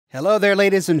Hello there,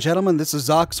 ladies and gentlemen. This is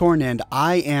Oxhorn, and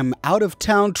I am out of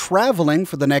town traveling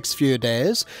for the next few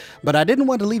days, but I didn't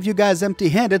want to leave you guys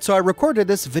empty-handed, so I recorded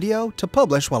this video to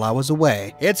publish while I was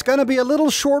away. It's gonna be a little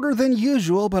shorter than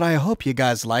usual, but I hope you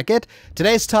guys like it.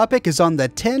 Today's topic is on the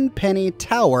Tenpenny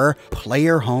Tower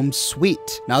Player Home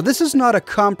Suite. Now, this is not a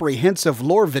comprehensive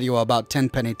lore video about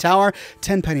Tenpenny Tower.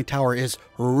 Tenpenny Tower is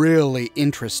really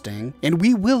interesting, and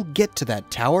we will get to that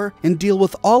tower and deal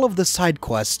with all of the side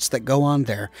quests that go on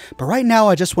there. But right now,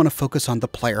 I just want to focus on the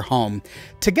player home.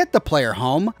 To get the player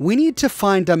home, we need to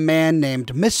find a man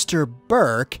named Mr.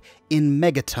 Burke in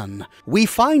Megaton. We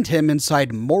find him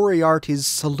inside Moriarty's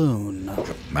saloon.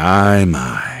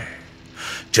 My.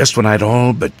 Just when I'd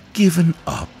all but given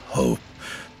up hope.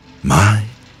 My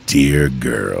dear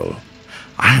girl,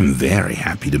 I am very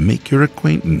happy to make your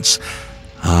acquaintance.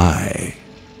 I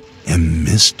am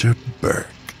Mr. Burke.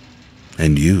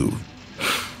 And you,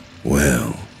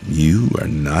 well, you are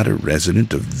not a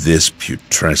resident of this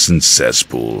putrescent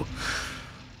cesspool.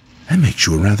 That makes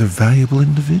you a rather valuable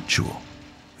individual.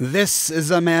 This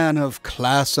is a man of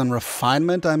class and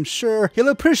refinement. I'm sure he'll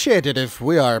appreciate it if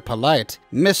we are polite.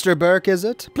 Mr. Burke, is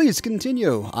it? Please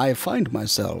continue. I find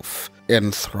myself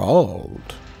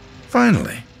enthralled.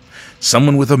 Finally,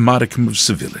 someone with a modicum of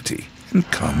civility and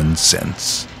common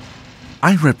sense.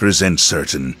 I represent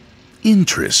certain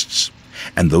interests,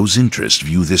 and those interests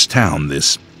view this town,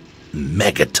 this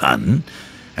Megaton,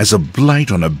 as a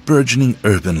blight on a burgeoning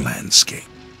urban landscape.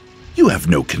 You have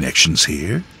no connections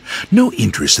here, no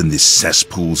interest in this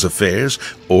cesspool's affairs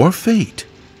or fate.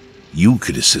 You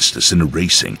could assist us in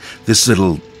erasing this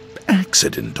little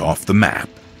accident off the map.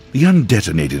 The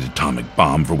undetonated atomic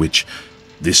bomb for which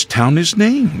this town is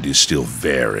named is still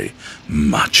very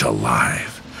much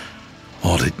alive.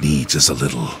 All it needs is a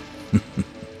little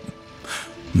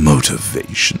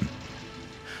motivation.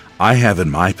 I have in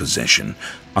my possession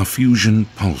a fusion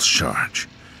pulse charge,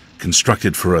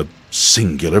 constructed for a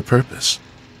singular purpose: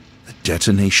 the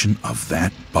detonation of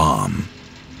that bomb.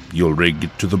 You'll rig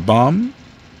it to the bomb,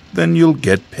 then you'll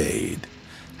get paid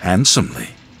handsomely.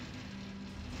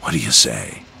 What do you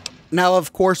say? Now,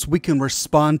 of course, we can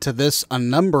respond to this a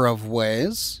number of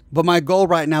ways, but my goal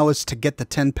right now is to get the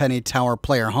Tenpenny Tower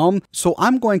player home, so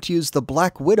I'm going to use the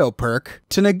Black Widow perk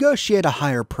to negotiate a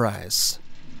higher price.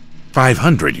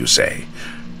 500, you say?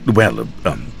 Well,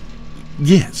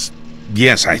 yes.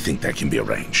 Yes, I think that can be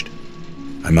arranged.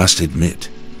 I must admit,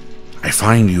 I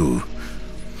find you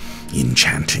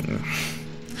enchanting.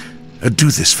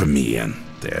 Do this for me, and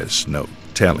there's no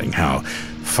telling how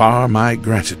far my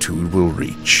gratitude will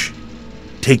reach.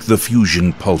 Take the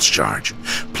fusion pulse charge,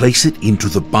 place it into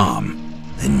the bomb,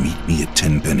 then meet me at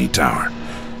Tenpenny Tower.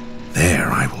 There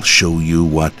I will show you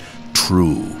what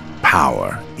true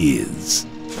power is.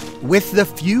 With the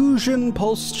fusion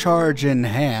pulse charge in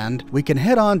hand, we can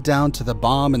head on down to the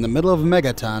bomb in the middle of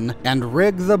Megaton and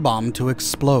rig the bomb to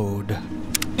explode.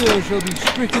 Here shall be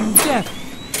stricken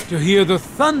death to hear the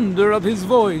thunder of his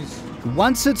voice.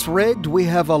 Once it's rigged, we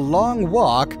have a long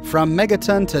walk from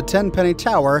Megaton to Tenpenny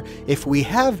Tower if we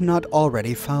have not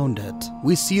already found it.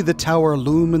 We see the tower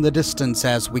loom in the distance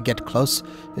as we get close.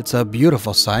 It's a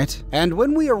beautiful sight. And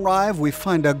when we arrive, we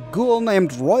find a ghoul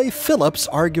named Roy Phillips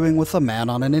arguing with a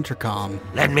man on an intercom.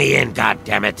 Let me in,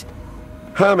 goddammit!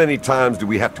 How many times do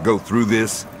we have to go through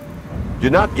this?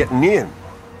 You're not getting in.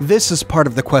 This is part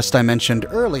of the quest I mentioned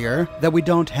earlier that we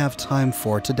don't have time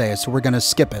for today, so we're gonna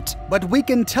skip it. But we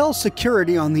can tell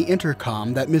security on the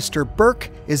intercom that Mr.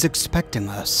 Burke is expecting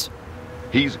us.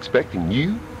 He's expecting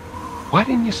you? Why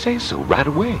didn't you say so right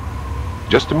away?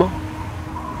 Just a moment.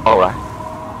 All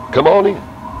right, come on in.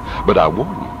 But I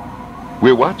warn you,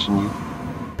 we're watching you.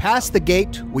 Past the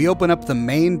gate, we open up the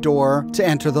main door to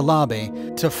enter the lobby.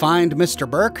 To find Mr.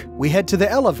 Burke, we head to the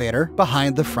elevator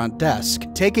behind the front desk.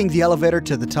 Taking the elevator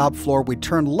to the top floor, we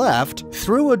turn left,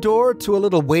 through a door to a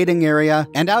little waiting area,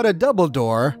 and out a double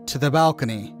door to the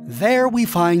balcony. There we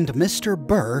find Mr.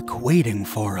 Burke waiting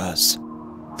for us.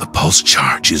 The pulse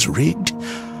charge is rigged?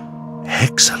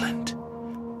 Excellent.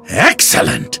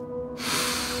 Excellent!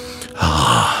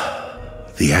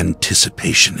 Ah, the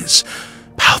anticipation is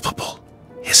palpable,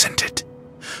 isn't it?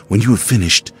 When you have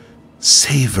finished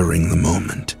savoring the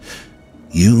moment,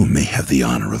 you may have the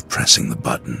honor of pressing the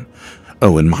button.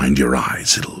 Oh, and mind your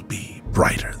eyes, it'll be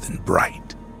brighter than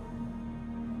bright.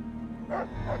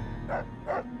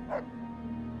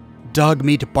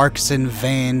 Dogmeat barks in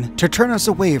vain to turn us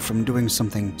away from doing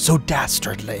something so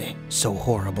dastardly, so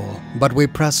horrible. But we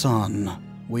press on.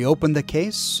 We open the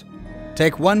case,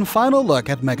 take one final look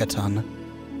at Megaton,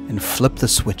 and flip the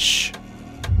switch.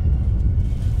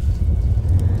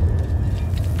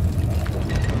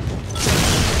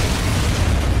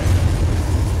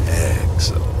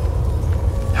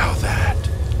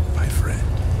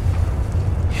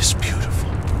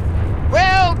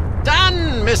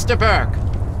 Mr.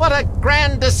 Burke. What a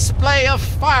grand display of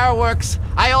fireworks.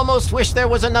 I almost wish there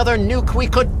was another nuke we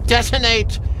could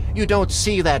detonate. You don't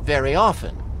see that very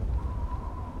often.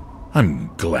 I'm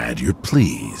glad you're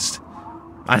pleased.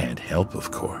 I had help,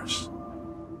 of course.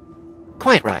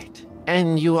 Quite right.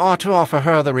 And you ought to offer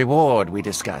her the reward we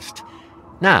discussed.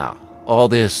 Now, all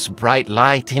this bright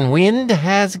light and wind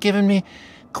has given me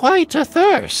quite a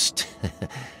thirst.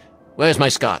 Where's my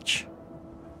scotch?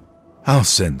 I'll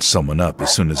send someone up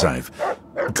as soon as I've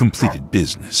completed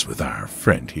business with our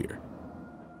friend here.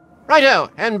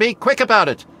 Righto, and be quick about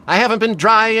it. I haven't been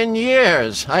dry in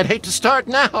years. I'd hate to start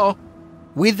now.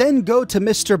 We then go to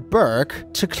Mr.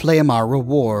 Burke to claim our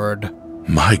reward.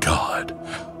 My God,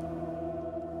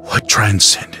 what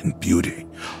transcendent beauty!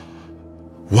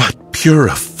 What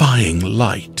purifying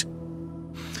light!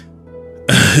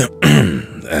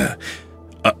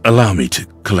 Allow me to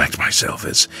collect myself,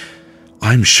 as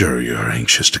I'm sure you're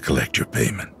anxious to collect your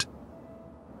payment.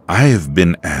 I have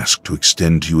been asked to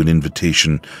extend to you an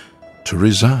invitation to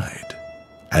reside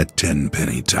at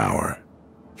Tenpenny Tower.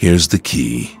 Here's the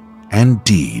key and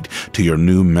deed to your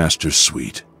new master's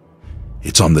suite.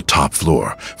 It's on the top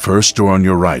floor, first door on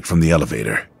your right from the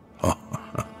elevator.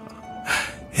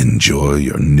 Enjoy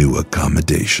your new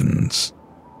accommodations.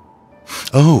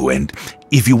 Oh, and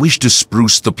if you wish to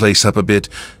spruce the place up a bit,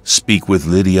 speak with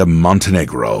Lydia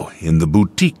Montenegro in the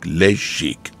Boutique Les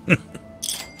Chic.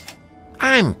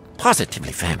 I'm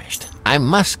positively famished. I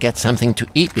must get something to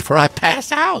eat before I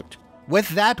pass out. With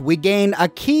that, we gain a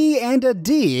key and a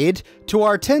deed to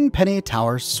our Tenpenny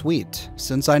Tower suite.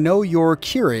 Since I know you're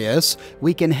curious,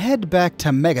 we can head back to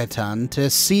Megaton to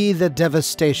see the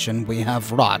devastation we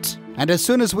have wrought. And as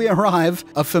soon as we arrive,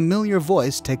 a familiar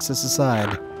voice takes us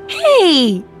aside.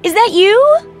 Hey, is that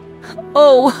you?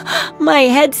 Oh, my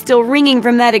head's still ringing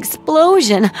from that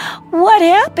explosion. What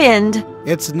happened?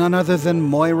 It's none other than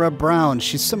Moira Brown.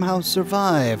 She somehow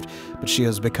survived, but she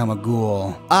has become a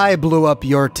ghoul. I blew up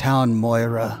your town,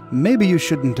 Moira. Maybe you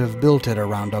shouldn't have built it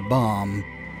around a bomb.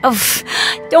 Oh,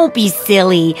 don't be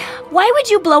silly. Why would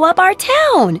you blow up our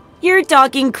town? You're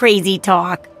talking crazy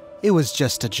talk. It was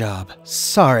just a job.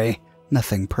 Sorry,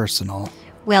 nothing personal.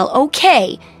 Well,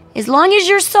 okay, as long as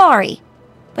you're sorry.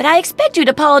 But I expect you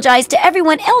to apologize to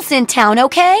everyone else in town,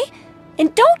 okay?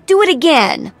 And don't do it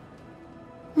again.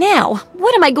 Now,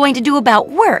 what am I going to do about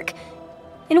work?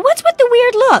 And what's with the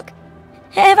weird look?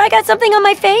 Have I got something on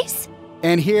my face?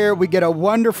 And here we get a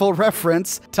wonderful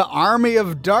reference to Army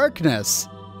of Darkness.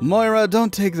 Moira,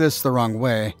 don't take this the wrong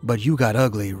way, but you got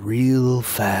ugly real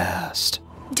fast.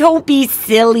 Don't be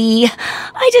silly.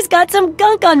 I just got some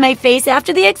gunk on my face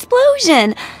after the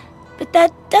explosion. But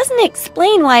that doesn't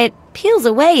explain why it peels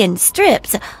away in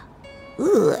strips.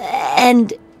 Ooh,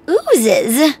 and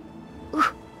oozes. Ooh.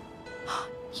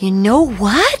 You know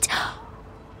what?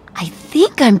 I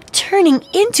think I'm turning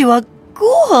into a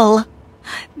ghoul.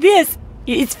 This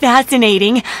is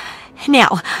fascinating.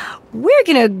 Now, where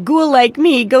can a ghoul like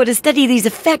me go to study these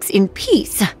effects in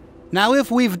peace? Now,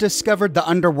 if we've discovered the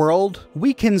underworld,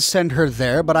 we can send her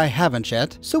there, but I haven't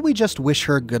yet, so we just wish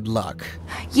her good luck.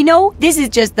 You know, this is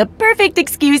just the perfect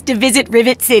excuse to visit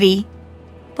Rivet City.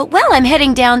 But while I'm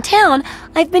heading downtown,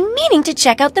 I've been meaning to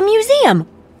check out the museum.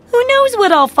 Who knows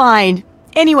what I'll find?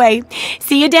 Anyway,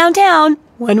 see you downtown,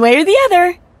 one way or the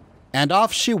other. And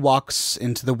off she walks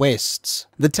into the wastes.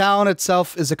 The town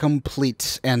itself is a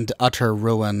complete and utter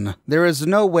ruin. There is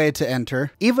no way to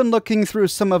enter. Even looking through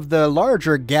some of the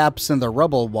larger gaps in the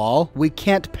rubble wall, we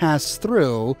can't pass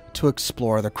through to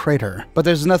explore the crater. But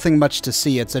there's nothing much to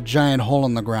see. It's a giant hole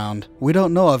in the ground. We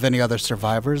don't know of any other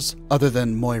survivors other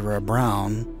than Moira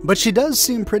Brown. But she does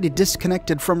seem pretty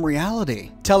disconnected from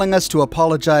reality, telling us to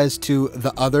apologize to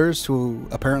the others who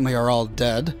apparently are all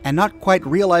dead, and not quite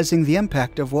realizing the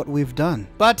impact of what we've done.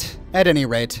 But at any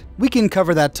rate, we can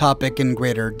cover that topic in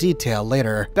greater detail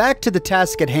later. Back to the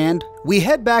task at hand, we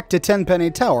head back to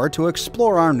Tenpenny Tower to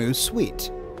explore our new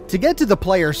suite. To get to the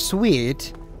player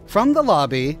suite, from the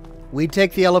lobby, we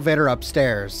take the elevator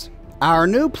upstairs. Our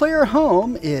new player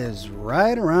home is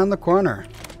right around the corner.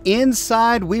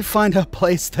 Inside, we find a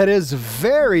place that is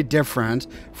very different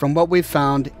from what we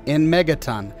found in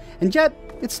Megaton, and yet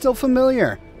it's still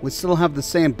familiar. We still have the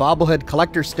same bobblehead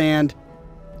collector stand,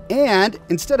 and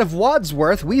instead of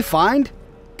Wadsworth, we find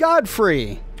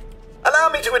Godfrey. Allow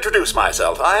me to introduce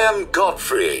myself. I am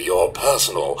Godfrey, your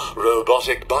personal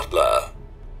robotic butler.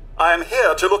 I am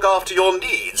here to look after your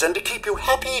needs and to keep you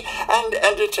happy and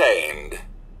entertained.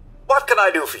 What can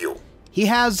I do for you? He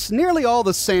has nearly all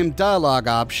the same dialogue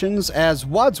options as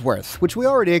Wadsworth, which we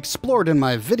already explored in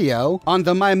my video on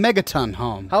the My Megaton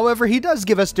home. However, he does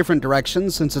give us different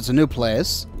directions since it's a new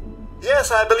place.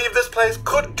 Yes, I believe this place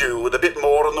could do with a bit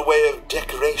more in the way of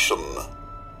decoration.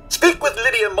 Speak with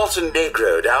Lydia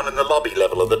Montenegro down in the lobby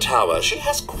level of the tower. She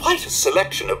has quite a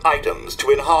selection of items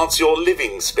to enhance your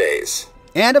living space.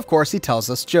 And of course he tells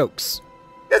us jokes.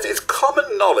 Yes, it's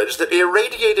common knowledge that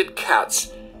irradiated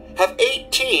cats have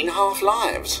 18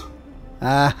 half-lives.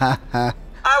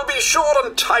 I'll be sure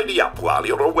and tidy up while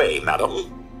you're away,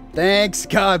 madam. Thanks,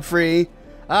 Godfrey.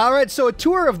 All right, so a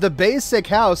tour of the basic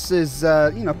house is,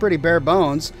 pretty bare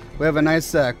bones. We have a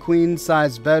nice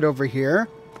queen-size bed over here.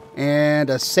 And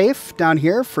a safe down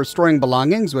here for storing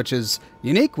belongings, which is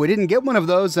unique. We didn't get one of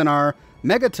those in our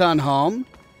Megaton home.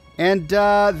 And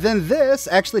then this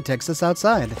actually takes us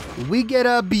outside. We get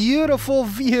a beautiful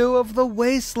view of the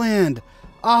wasteland.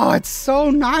 Oh, it's so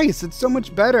nice. It's so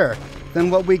much better than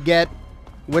what we get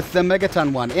with the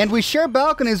Megaton one. And we share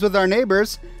balconies with our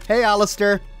neighbors. Hey,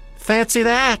 Alistair. Fancy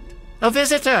that. A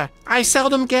visitor. I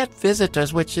seldom get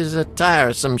visitors, which is a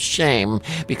tiresome shame,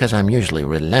 because I'm usually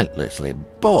relentlessly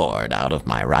bored out of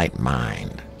my right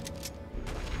mind.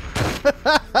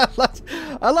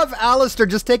 I love Alistair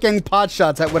just taking pot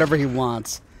shots at whatever he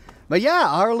wants. But yeah,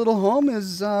 our little home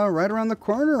is right around the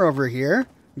corner over here.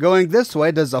 Going this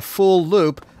way does a full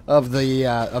loop of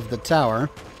the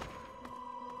tower.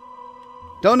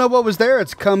 Don't know what was there.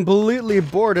 It's completely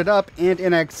boarded up and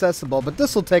inaccessible. But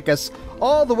this will take us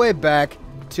all the way back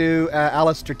to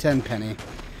Alistair Tenpenny.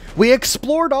 We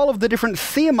explored all of the different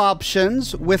theme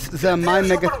options with the My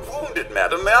Mega... You're wounded,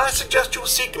 madam. May I suggest you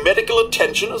seek medical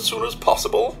attention as soon as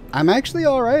possible? I'm actually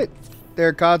all right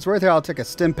there, Codsworth. Here, I'll take a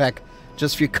Stimpec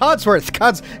just for you.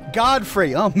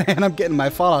 Godfrey. Oh, man, I'm getting my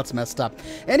Fallouts messed up.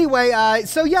 Anyway,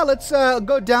 so yeah, let's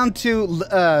go down to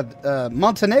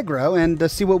Montenegro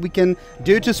and see what we can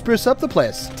do to spruce up the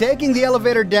place. Taking the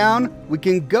elevator down, we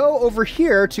can go over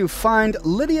here to find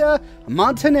Lydia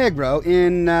Montenegro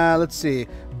in, let's see,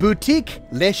 Boutique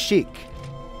Le Chic.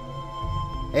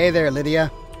 Hey there,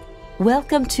 Lydia.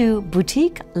 Welcome to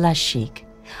Boutique La Chic.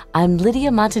 I'm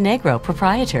Lydia Montenegro,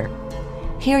 proprietor.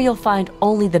 Here you'll find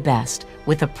only the best,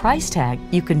 with a price tag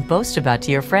you can boast about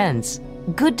to your friends.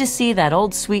 Good to see that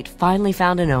old suite finally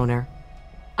found an owner.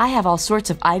 I have all sorts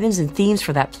of items and themes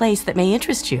for that place that may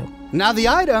interest you. Now, the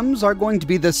items are going to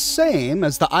be the same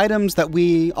as the items that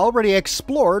we already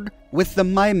explored with the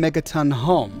My Megaton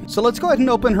home. So let's go ahead and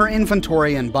open her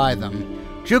inventory and buy them.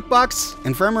 Jukebox,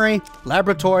 infirmary,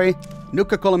 laboratory,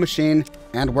 Nuka-Cola machine,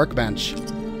 and workbench.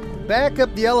 Back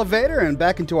up the elevator and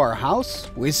back into our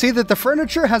house. We see that the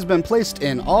furniture has been placed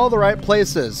in all the right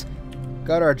places.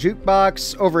 Got our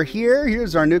jukebox over here.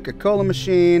 Here's our Nuka-Cola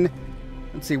machine.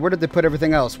 Let's see, where did they put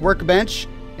everything else? Workbench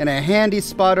in a handy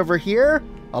spot over here,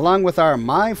 along with our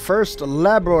My First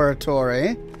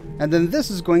Laboratory. And then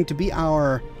this is going to be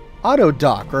our auto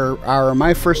dock, or our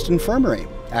My First Infirmary,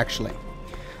 actually.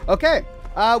 Okay.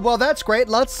 Well, that's great.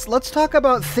 Let's talk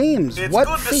about themes. It's what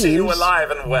good themes? to see you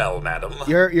alive and well, madam.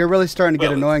 You're really starting to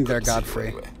get annoying there, Godfrey.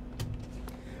 Anyway.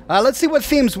 Let's see what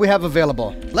themes we have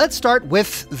available. Let's start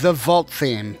with the vault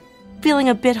theme. Feeling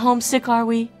a bit homesick, are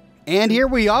we? And here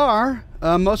we are.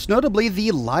 Most notably,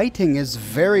 the lighting is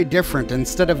very different.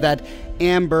 Instead of that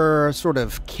amber sort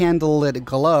of candlelit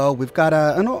glow, we've got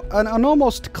an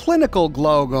almost clinical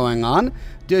glow going on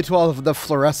due to all of the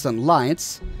fluorescent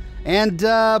lights. And,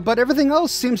 but everything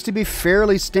else seems to be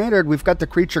fairly standard. We've got the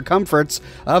creature comforts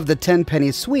of the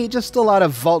Tenpenny suite, just a lot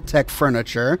of Vault-Tec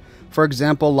furniture. For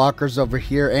example, lockers over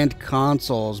here and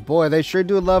consoles. Boy, they sure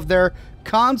do love their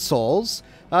consoles.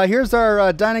 Here's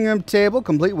our dining room table,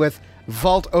 complete with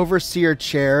Vault Overseer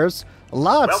chairs.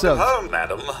 Welcome home,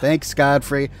 madam. Thanks,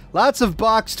 Godfrey. Lots of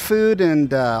boxed food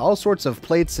and all sorts of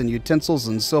plates and utensils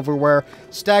and silverware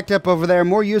stacked up over there.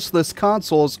 More useless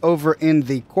consoles over in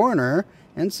the corner.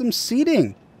 And some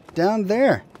seating down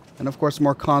there. And of course,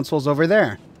 more consoles over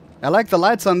there. I like the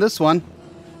lights on this one.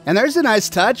 And there's a nice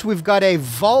touch. We've got a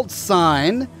vault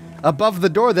sign above the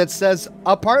door that says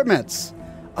apartments.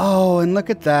 Oh, and look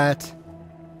at that.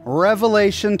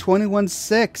 Revelation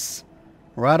 21:6.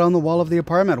 Right on the wall of the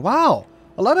apartment. Wow.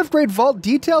 A lot of great vault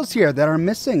details here that are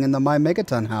missing in the My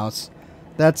Megaton house.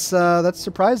 That's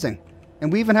surprising. And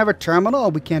we even have a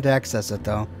terminal. We can't access it,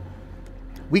 though.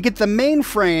 We get the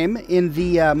mainframe in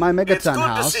the My Megaton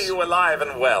house. It's good to see you alive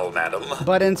and well, madam.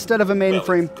 But instead of a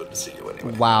mainframe... Well, good to see you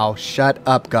anyway. Wow, shut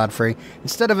up, Godfrey.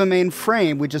 Instead of a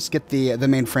mainframe, we just get the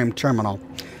mainframe terminal.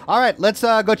 All right, let's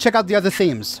go check out the other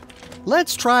themes.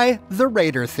 Let's try the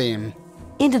Raider theme.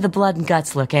 Into the blood and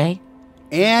guts look, eh?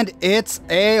 And it's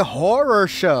a horror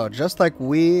show, just like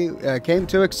we came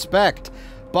to expect.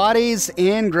 Bodies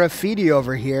and graffiti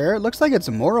over here. Looks like it's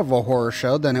more of a horror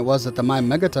show than it was at the My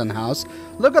Megaton house.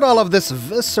 Look at all of this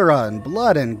viscera and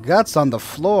blood and guts on the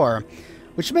floor.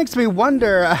 Which makes me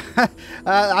wonder,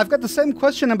 I've got the same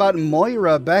question about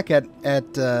Moira back at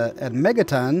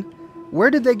Megaton. Where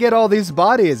did they get all these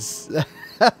bodies?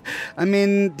 I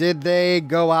mean, did they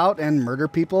go out and murder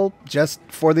people just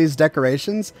for these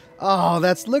decorations? Oh,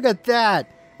 look at that.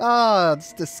 Oh,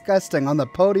 it's disgusting. On the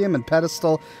podium and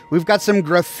pedestal, we've got some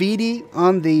graffiti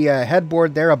on the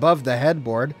headboard there above the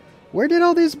headboard. Where did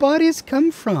all these bodies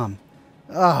come from?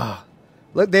 Ah,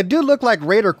 look, they do look like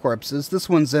raider corpses. This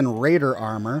one's in raider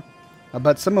armor,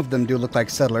 but some of them do look like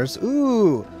settlers.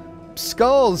 Ooh,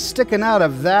 skulls sticking out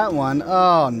of that one.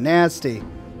 Oh, nasty.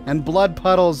 And blood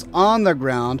puddles on the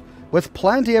ground with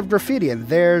plenty of graffiti. And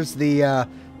there's the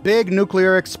big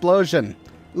nuclear explosion.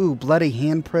 Ooh, bloody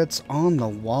handprints on the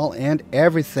wall and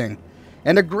everything.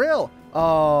 And a grill.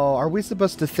 Oh, are we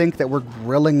supposed to think that we're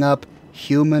grilling up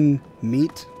human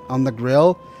meat on the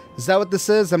grill? Is that what this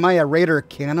is? Am I a raider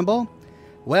cannibal?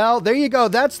 Well, there you go.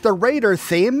 That's the raider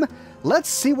theme. Let's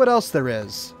see what else there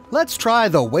is. Let's try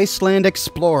the Wasteland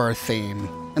Explorer theme.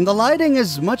 And the lighting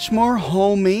is much more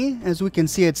homey. As we can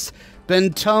see, it's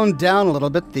been toned down a little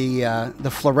bit, the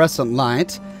fluorescent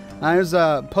light. There's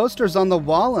posters on the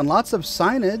wall and lots of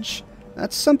signage.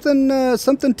 That's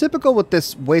something typical with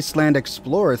this Wasteland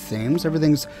Explorer themes.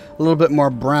 Everything's a little bit more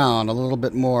brown, a little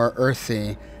bit more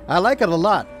earthy. I like it a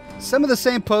lot. Some of the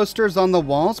same posters on the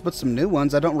walls, but some new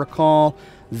ones. I don't recall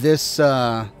this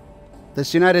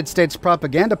United States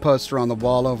propaganda poster on the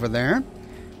wall over there.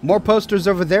 More posters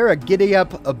over there, a Giddy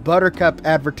Up a Buttercup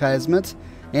advertisement.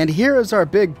 And here is our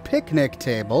big picnic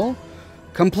table,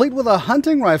 complete with a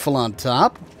hunting rifle on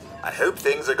top. I hope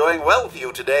things are going well for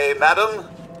you today, madam.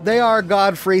 They are,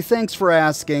 Godfrey. Thanks for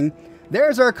asking.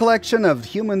 There's our collection of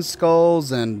human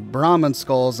skulls and Brahmin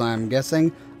skulls, I'm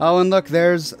guessing. Oh, and look,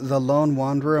 there's the Lone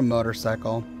Wanderer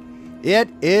motorcycle. It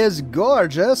is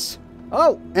gorgeous.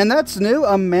 Oh, and that's new,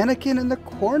 a mannequin in the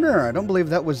corner. I don't believe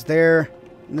that was there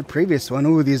in the previous one.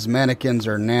 Ooh, these mannequins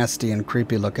are nasty and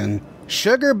creepy looking.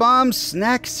 Sugar Bomb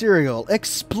Snack Cereal.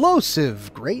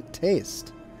 Explosive. Great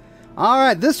taste.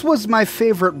 Alright, this was my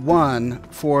favorite one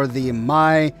for the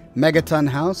My Megaton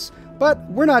house, but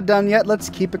we're not done yet. Let's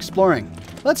keep exploring.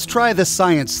 Let's try the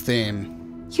science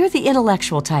theme. You're the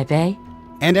intellectual type, eh?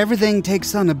 And everything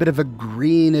takes on a bit of a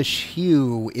greenish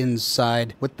hue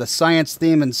inside with the science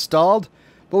theme installed.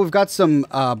 But we've got some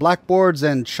blackboards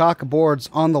and chalkboards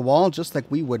on the wall, just like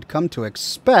we would come to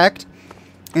expect.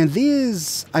 And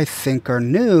these, I think, are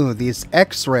new. These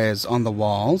x-rays on the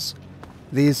walls.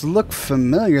 These look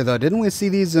familiar, though. Didn't we see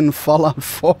these in Fallout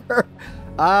 4?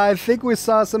 I think we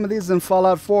saw some of these in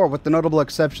Fallout 4, with the notable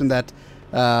exception that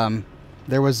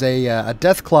there was a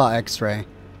Deathclaw x-ray.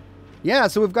 Yeah,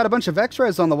 so we've got a bunch of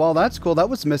x-rays on the wall. That's cool. That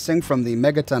was missing from the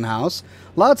Megaton house.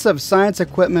 Lots of science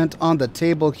equipment on the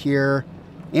table here.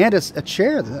 And a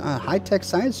chair, a high-tech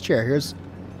science chair. Here's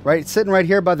sitting right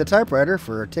here by the typewriter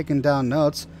for taking down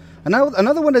notes.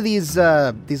 Another one of these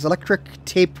electric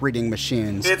tape reading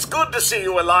machines. It's good to see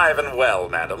you alive and well,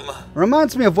 madam.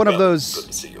 Reminds me of one of those good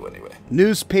to see you anyway.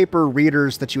 Newspaper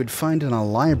readers that you would find in a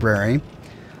library.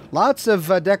 Lots of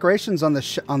decorations on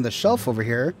the shelf over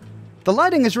here. The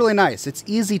lighting is really nice. It's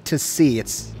easy to see.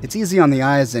 It's easy on the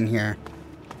eyes in here.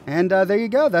 And there you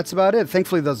go. That's about it.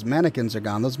 Thankfully, those mannequins are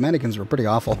gone. Those mannequins were pretty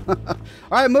awful. All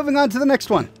right, moving on to the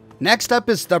next one. Next up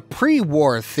is the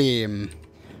pre-war theme.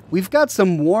 We've got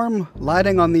some warm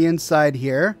lighting on the inside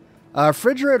here. A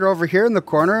refrigerator over here in the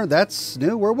corner. That's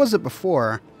new. Where was it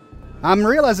before? I'm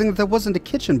realizing that there wasn't a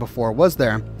kitchen before, was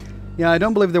there? Yeah, I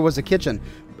don't believe there was a kitchen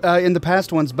in the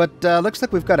past ones, but looks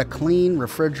like we've got a clean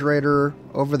refrigerator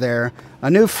over there. A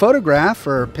new photograph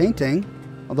or painting,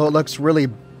 although it looks really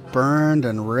burned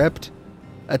and ripped.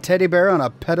 A teddy bear on a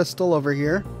pedestal over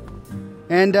here.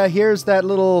 And here's that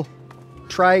little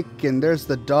trike, and there's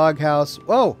the doghouse.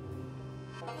 Whoa!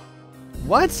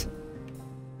 What?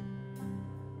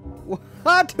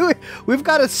 What? We've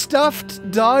got a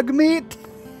stuffed dog meat?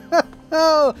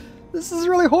 Oh, this is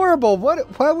really horrible.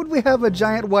 Why would we have a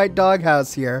giant white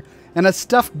doghouse here and a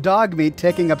stuffed dog meat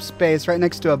taking up space right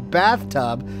next to a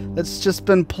bathtub that's just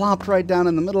been plopped right down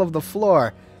in the middle of the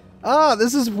floor? Oh,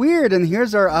 this is weird. And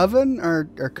here's our oven, our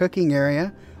cooking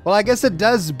area. Well, I guess it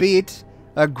does beat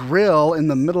a grill in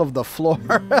the middle of the floor.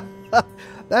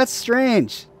 That's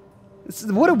strange.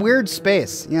 What a weird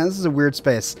space. Yeah, this is a weird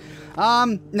space.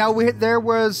 Now,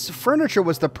 furniture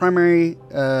was the primary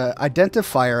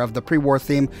identifier of the pre-war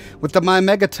theme with the My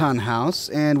Megaton house,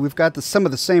 and we've got some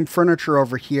of the same furniture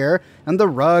over here, and the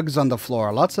rugs on the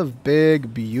floor. Lots of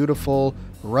big, beautiful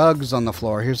rugs on the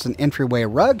floor. Here's an entryway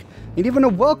rug and even a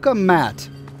welcome mat.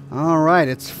 All right,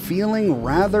 it's feeling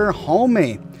rather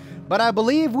homey. But I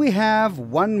believe we have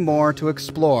one more to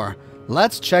explore.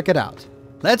 Let's check it out.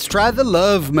 Let's try the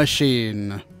love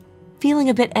machine. Feeling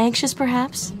a bit anxious,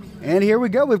 perhaps? And here we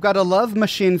go. We've got a love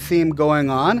machine theme going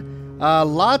on.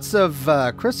 Lots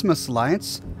of Christmas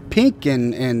lights. Pink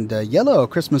and yellow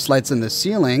Christmas lights in the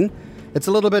ceiling. It's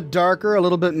a little bit darker, a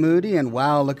little bit moody. And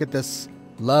wow, look at this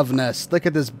love nest. Look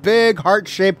at this big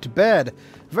heart-shaped bed.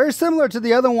 Very similar to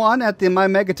the other one at the My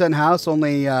Megaton house,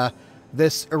 only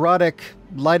this erotic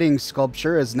lighting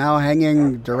sculpture is now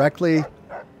hanging directly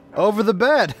over the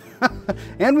bed.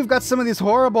 And we've got some of these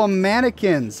horrible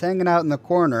mannequins hanging out in the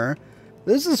corner.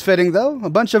 This is fitting, though. A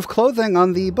bunch of clothing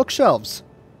on the bookshelves.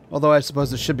 Although I suppose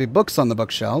there should be books on the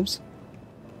bookshelves.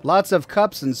 Lots of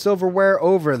cups and silverware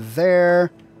over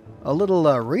there. A little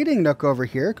reading nook over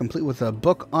here, complete with a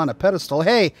book on a pedestal.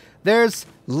 Hey, there's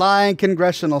lying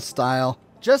congressional style.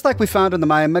 Just like we found in the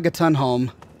My Megaton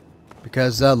home.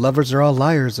 Because lovers are all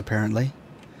liars, apparently.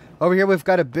 Over here we've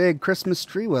got a big Christmas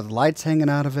tree with lights hanging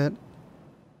out of it.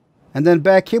 And then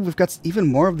back here we've got even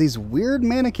more of these weird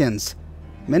mannequins.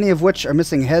 Many of which are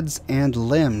missing heads and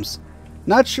limbs.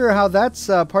 Not sure how that's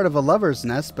part of a lover's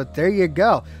nest, but there you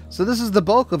go. So this is the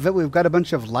bulk of it. We've got a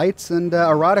bunch of lights and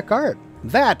erotic art.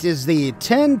 That is the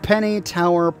Tenpenny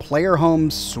Tower Player Home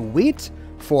Suite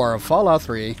for Fallout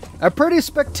 3. A pretty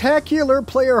spectacular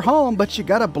player home, but you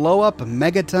gotta blow up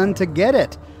Megaton to get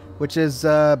it, which is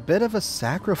a bit of a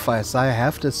sacrifice, I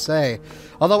have to say.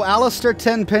 Although Alistair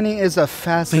Tenpenny is a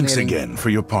fascinating... Thanks again for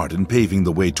your part in paving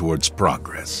the way towards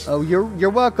progress. Oh, you're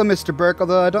welcome, Mr. Burke,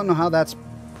 although I don't know how that's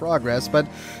progress, but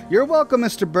you're welcome,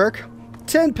 Mr. Burke.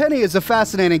 Tenpenny is a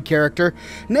fascinating character.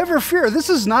 Never fear, this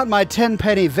is not my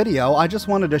Tenpenny video. I just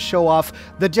wanted to show off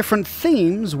the different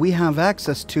themes we have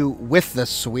access to with this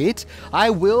suite. I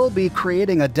will be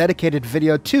creating a dedicated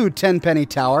video to Tenpenny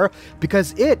Tower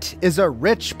because it is a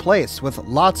rich place with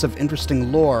lots of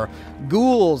interesting lore.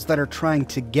 Ghouls that are trying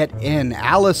to get in,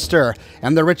 Alistair,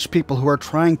 and the rich people who are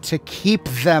trying to keep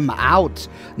them out.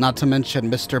 Not to mention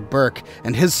Mr. Burke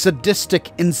and his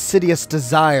sadistic, insidious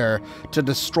desire to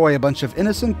destroy a bunch of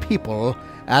innocent people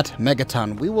at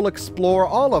Megaton. We will explore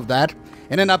all of that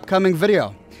in an upcoming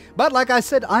video. But like I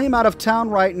said, I am out of town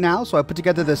right now, so I put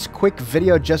together this quick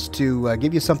video just to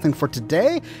give you something for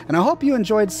today, and I hope you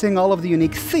enjoyed seeing all of the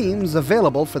unique themes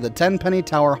available for the Tenpenny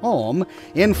Tower home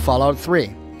in Fallout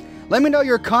 3. Let me know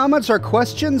your comments or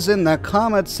questions in the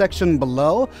comments section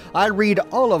below. I read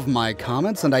all of my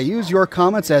comments and I use your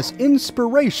comments as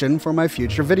inspiration for my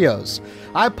future videos.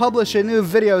 I publish a new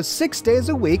video 6 days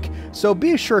a week, so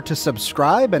be sure to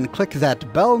subscribe and click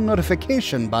that bell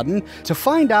notification button to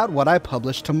find out what I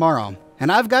publish tomorrow.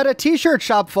 And I've got a t-shirt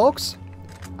shop, folks.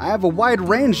 I have a wide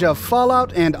range of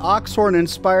Fallout and Oxhorn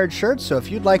inspired shirts, so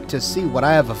if you'd like to see what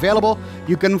I have available,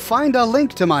 you can find a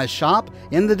link to my shop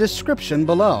in the description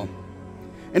below.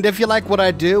 And if you like what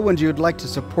I do and you'd like to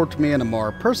support me in a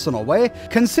more personal way,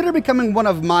 consider becoming one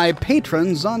of my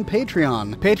patrons on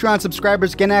Patreon. Patreon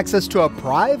subscribers gain access to a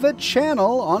private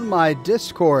channel on my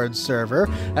Discord server,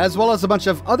 as well as a bunch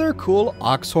of other cool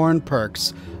Oxhorn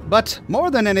perks. But more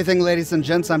than anything, ladies and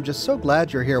gents, I'm just so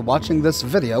glad you're here watching this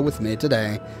video with me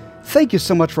today. Thank you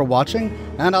so much for watching,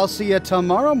 and I'll see you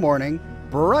tomorrow morning,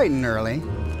 bright and early,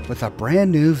 with a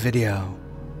brand new video.